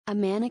A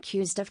man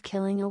accused of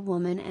killing a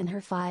woman and her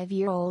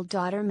 5-year-old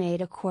daughter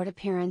made a court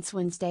appearance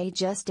Wednesday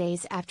just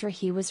days after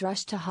he was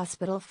rushed to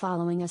hospital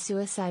following a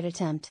suicide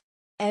attempt.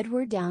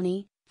 Edward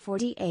Downey,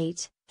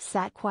 48,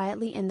 sat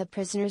quietly in the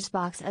prisoner's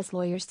box as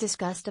lawyers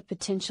discussed a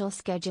potential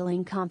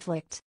scheduling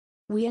conflict.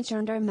 "We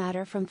adjourned our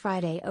matter from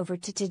Friday over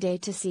to today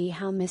to see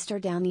how Mr.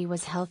 Downey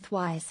was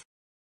health-wise.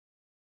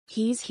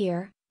 He's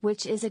here,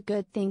 which is a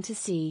good thing to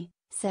see,"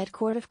 said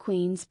Court of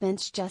Queen's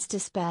Bench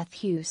Justice Beth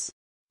Hughes.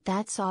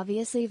 "That's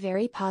obviously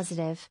very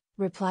positive,"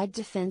 replied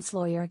defense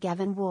lawyer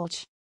Gavin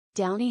Walsh.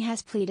 Downey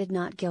has pleaded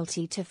not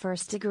guilty to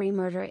first-degree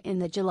murder in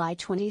the July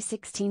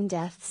 2016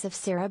 deaths of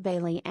Sarah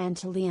Bailey and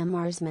Talia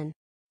Marsman.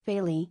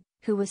 Bailey,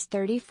 who was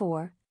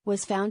 34,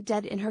 was found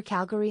dead in her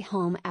Calgary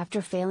home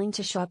after failing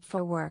to show up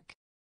for work.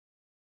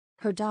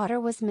 Her daughter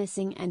was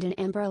missing and an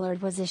Amber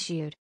Alert was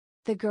issued.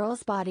 The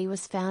girl's body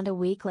was found a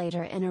week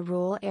later in a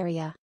rural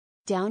area.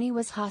 Downey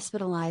was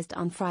hospitalized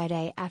on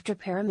Friday after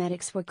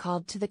paramedics were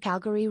called to the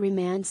Calgary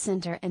Remand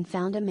Center and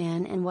found a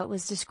man in what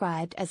was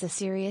described as a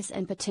serious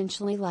and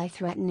potentially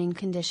life-threatening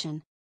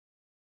condition.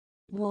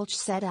 Walsh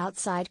said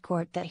outside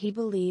court that he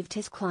believed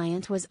his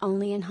client was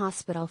only in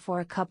hospital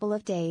for a couple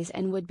of days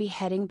and would be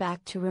heading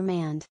back to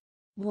remand.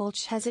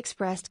 Walsh has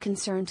expressed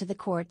concern to the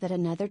court that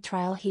another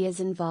trial he is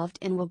involved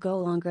in will go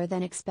longer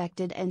than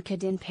expected and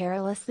could end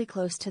perilously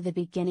close to the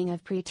beginning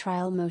of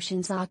pre-trial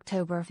motions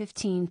October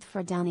 15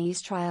 for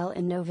Downey's trial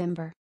in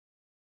November.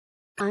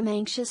 "I'm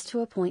anxious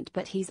to a point,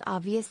 but he's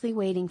obviously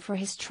waiting for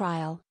his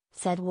trial,"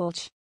 said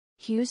Walsh.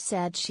 Hughes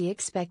said she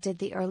expected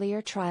the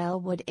earlier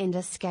trial would end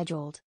as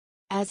scheduled.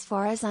 "As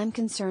far as I'm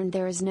concerned,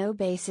 there is no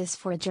basis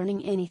for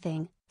adjourning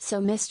anything, so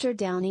Mr.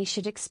 Downey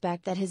should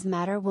expect that his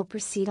matter will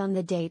proceed on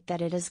the date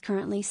that it is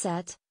currently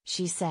set,"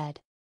 she said.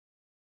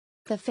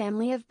 The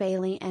family of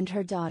Bailey and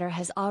her daughter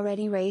has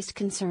already raised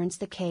concerns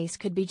the case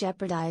could be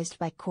jeopardized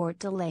by court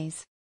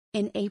delays.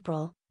 In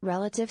April,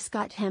 relative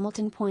Scott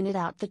Hamilton pointed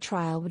out the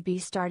trial would be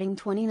starting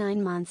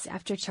 29 months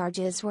after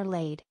charges were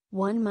laid,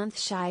 1 month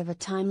shy of a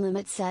time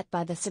limit set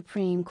by the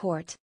Supreme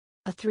Court.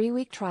 A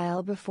 3-week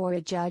trial before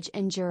a judge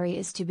and jury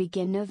is to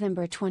begin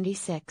November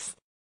 26.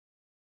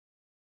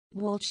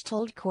 Walsh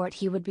told court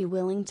he would be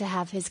willing to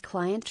have his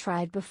client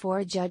tried before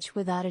a judge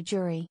without a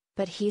jury,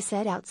 but he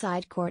said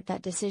outside court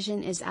that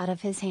decision is out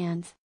of his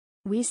hands.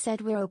 "We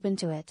said we're open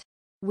to it.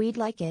 We'd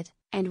like it,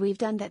 and we've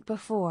done that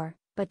before,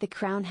 but the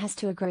Crown has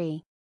to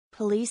agree."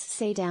 Police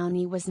say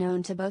Downey was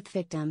known to both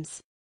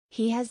victims.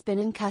 He has been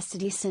in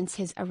custody since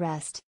his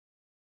arrest.